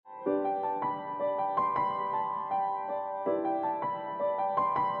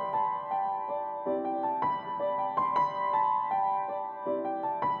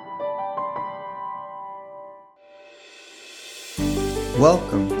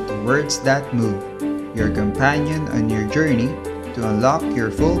Welcome to Words That Move, your companion on your journey to unlock your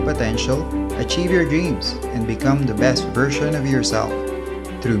full potential, achieve your dreams, and become the best version of yourself.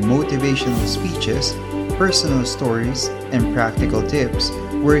 Through motivational speeches, personal stories, and practical tips,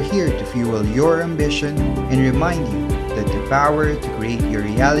 we're here to fuel your ambition and remind you that the power to create your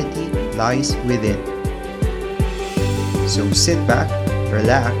reality lies within. So sit back,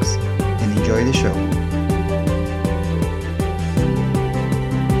 relax, and enjoy the show.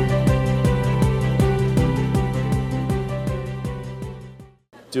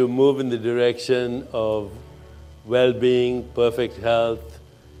 To move in the direction of well-being, perfect health,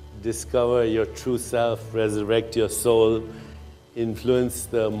 discover your true self, resurrect your soul, influence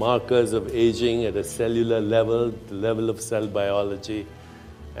the markers of aging at a cellular level, the level of cell biology,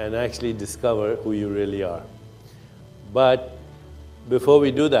 and actually discover who you really are. But before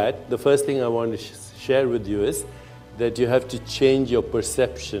we do that, the first thing I want to share with you is that you have to change your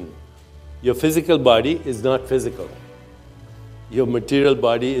perception. Your physical body is not physical. Your material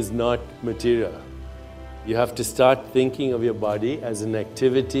body is not material. You have to start thinking of your body as an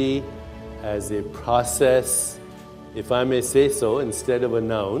activity, as a process, if I may say so, instead of a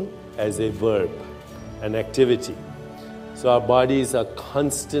noun, as a verb, an activity. So our bodies are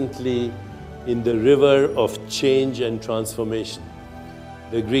constantly in the river of change and transformation.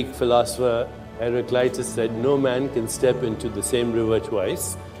 The Greek philosopher Heraclitus said, no man can step into the same river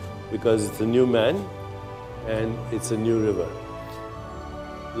twice because it's a new man and it's a new river.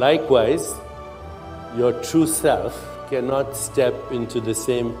 Likewise, your true self cannot step into the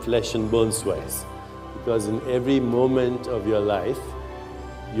same flesh and bones twice, because in every moment of your life,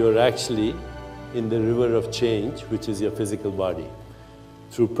 you're actually in the river of change, which is your physical body.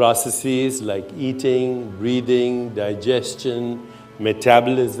 Through processes like eating, breathing, digestion,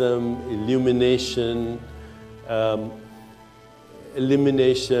 metabolism, illumination,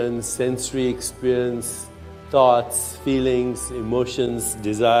 elimination, sensory experience, thoughts, feelings, emotions,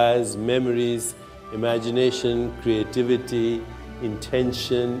 desires, memories, imagination, creativity,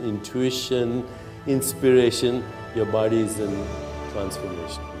 intention, intuition, inspiration, your body is in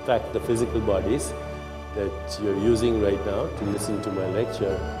transformation. In fact, the physical bodies that you're using right now to listen to my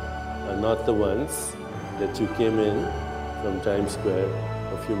lecture are not the ones that you came in from Times Square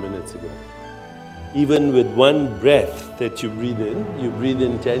a few minutes ago. Even with one breath that you breathe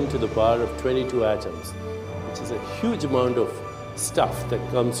in 10 to the power of 22 atoms, which is a huge amount of stuff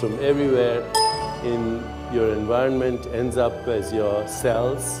that comes from everywhere in your environment, ends up as your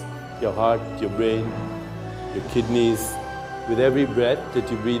cells, your heart, your brain, your kidneys. With every breath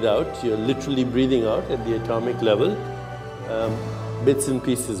that you breathe out, you're literally breathing out at the atomic level bits and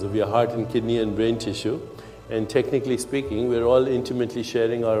pieces of your heart and kidney and brain tissue. And technically speaking, we're all intimately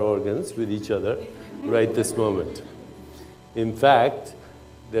sharing our organs with each other right this moment. In fact,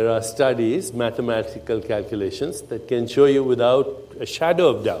 there are studies, mathematical calculations, that can show you without a shadow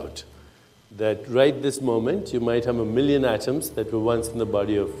of doubt that right this moment you might have 1 million atoms that were once in the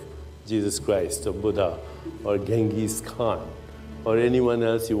body of Jesus Christ or Buddha or Genghis Khan or anyone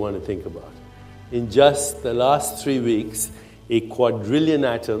else you want to think about. In just the last 3 weeks, a quadrillion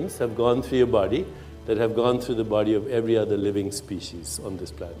atoms have gone through your body that have gone through the body of every other living species on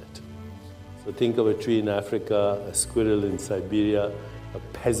this planet. So think of a tree in Africa, a squirrel in Siberia, a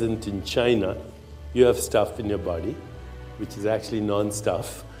peasant in China. You have stuff in your body, which is actually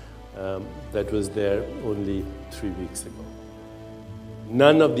non-stuff, that was there only 3 weeks ago.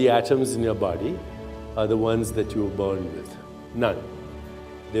 None of the atoms in your body are the ones that you were born with. None.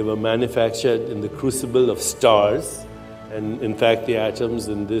 They were manufactured in the crucible of stars, and in fact the atoms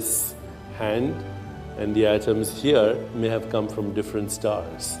in this hand and the atoms here may have come from different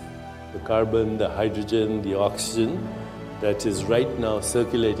stars. The carbon, the hydrogen, the oxygen that is right now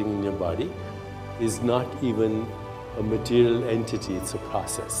circulating in your body is not even a material entity, it's a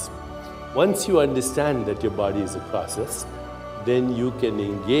process. Once you understand that your body is a process, then you can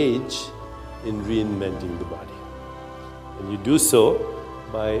engage in reinventing the body. And you do so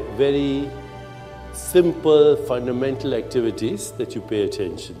by very simple, fundamental activities that you pay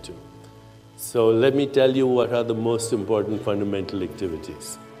attention to. So let me tell you what are the most important fundamental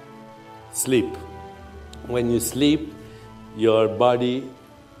activities. Sleep. When you sleep, your body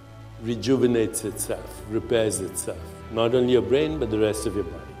rejuvenates itself, repairs itself. Not only your brain, but the rest of your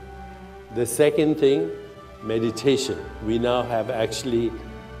body. The second thing, meditation. We now have actually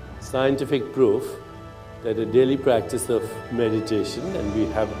scientific proof that a daily practice of meditation, and we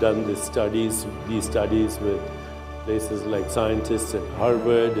have done these studies with places like scientists at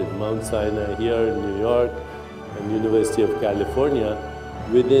Harvard and Mount Sinai here in New York and University of California,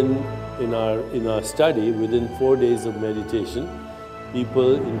 in our study, within 4 days of meditation,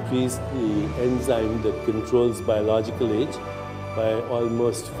 people increased the enzyme that controls biological age by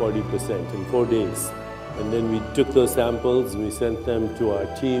almost 40% in 4 days. And then we took those samples and we sent them to our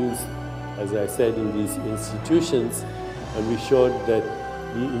teams, as I said, in these institutions, and we showed that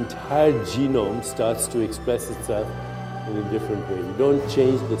the entire genome starts to express itself in a different way. You don't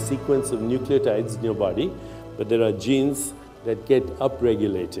change the sequence of nucleotides in your body, but there are genes that get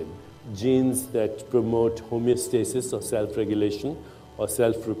upregulated, genes that promote homeostasis or self-regulation or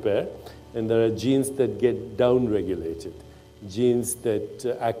self-repair, and there are genes that get downregulated, genes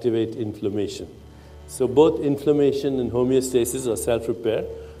that activate inflammation. So both inflammation and homeostasis or self-repair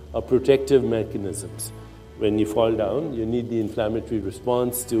are protective mechanisms. When you fall down, you need the inflammatory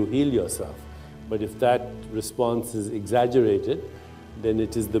response to heal yourself. But if that response is exaggerated, then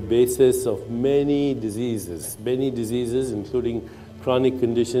it is the basis of many diseases including chronic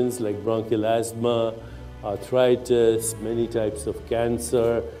conditions like bronchial asthma, arthritis, many types of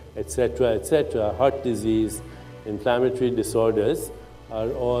cancer, etc., heart disease, inflammatory disorders are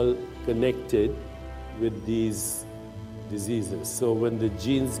all connected with these diseases. So when the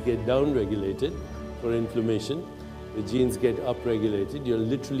genes get downregulated for inflammation, the genes get upregulated, you're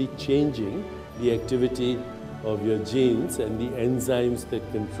literally changing the activity of your genes and the enzymes that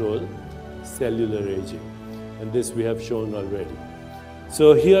control cellular aging. And this we have shown already.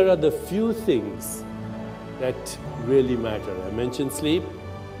 So here are the few things that really matter. I mentioned sleep,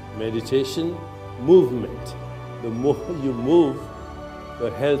 meditation, movement. The more you move, the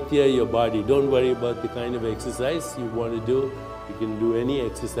healthier your body. Don't worry about the kind of exercise you want to do. You can do any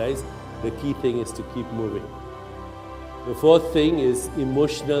exercise. The key thing is to keep moving. The fourth thing is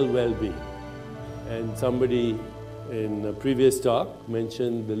emotional well-being. And somebody in a previous talk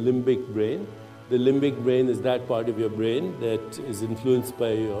mentioned the limbic brain. The limbic brain is that part of your brain that is influenced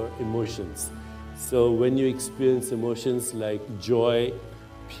by your emotions. So when you experience emotions like joy,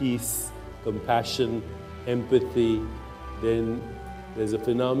 peace, compassion, empathy, then there's a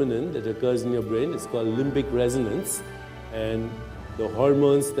phenomenon that occurs in your brain. It's called limbic resonance. And the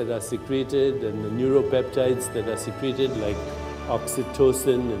hormones that are secreted and the neuropeptides that are secreted, like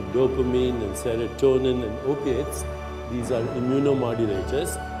oxytocin and dopamine and serotonin and opiates, these are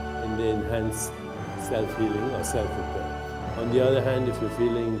immunomodulators and they enhance self-healing or self-repair. On the other hand, if you're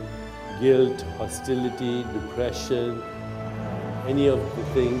feeling guilt, hostility, depression, any of the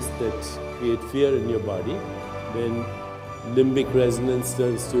things that create fear in your body, then limbic resonance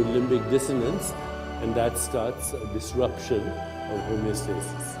turns to limbic dissonance, and that starts a disruption of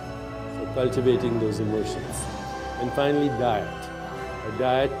homeostasis. So cultivating those emotions. And finally, diet. A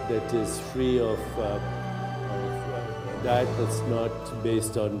diet that is free of a diet that's not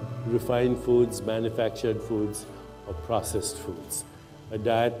based on refined foods, manufactured foods, or processed foods. A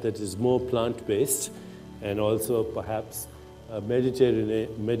diet that is more plant-based, and also perhaps a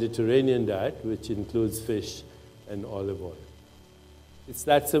Mediterranean diet, which includes fish and olive oil. It's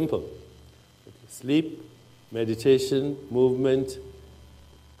that simple. Sleep, meditation, movement,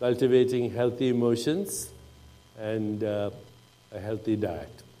 cultivating healthy emotions, and a healthy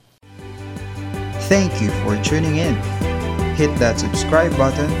diet. Thank you for tuning in. Hit that subscribe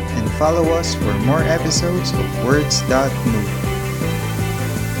button and follow us for more episodes of Words That Move.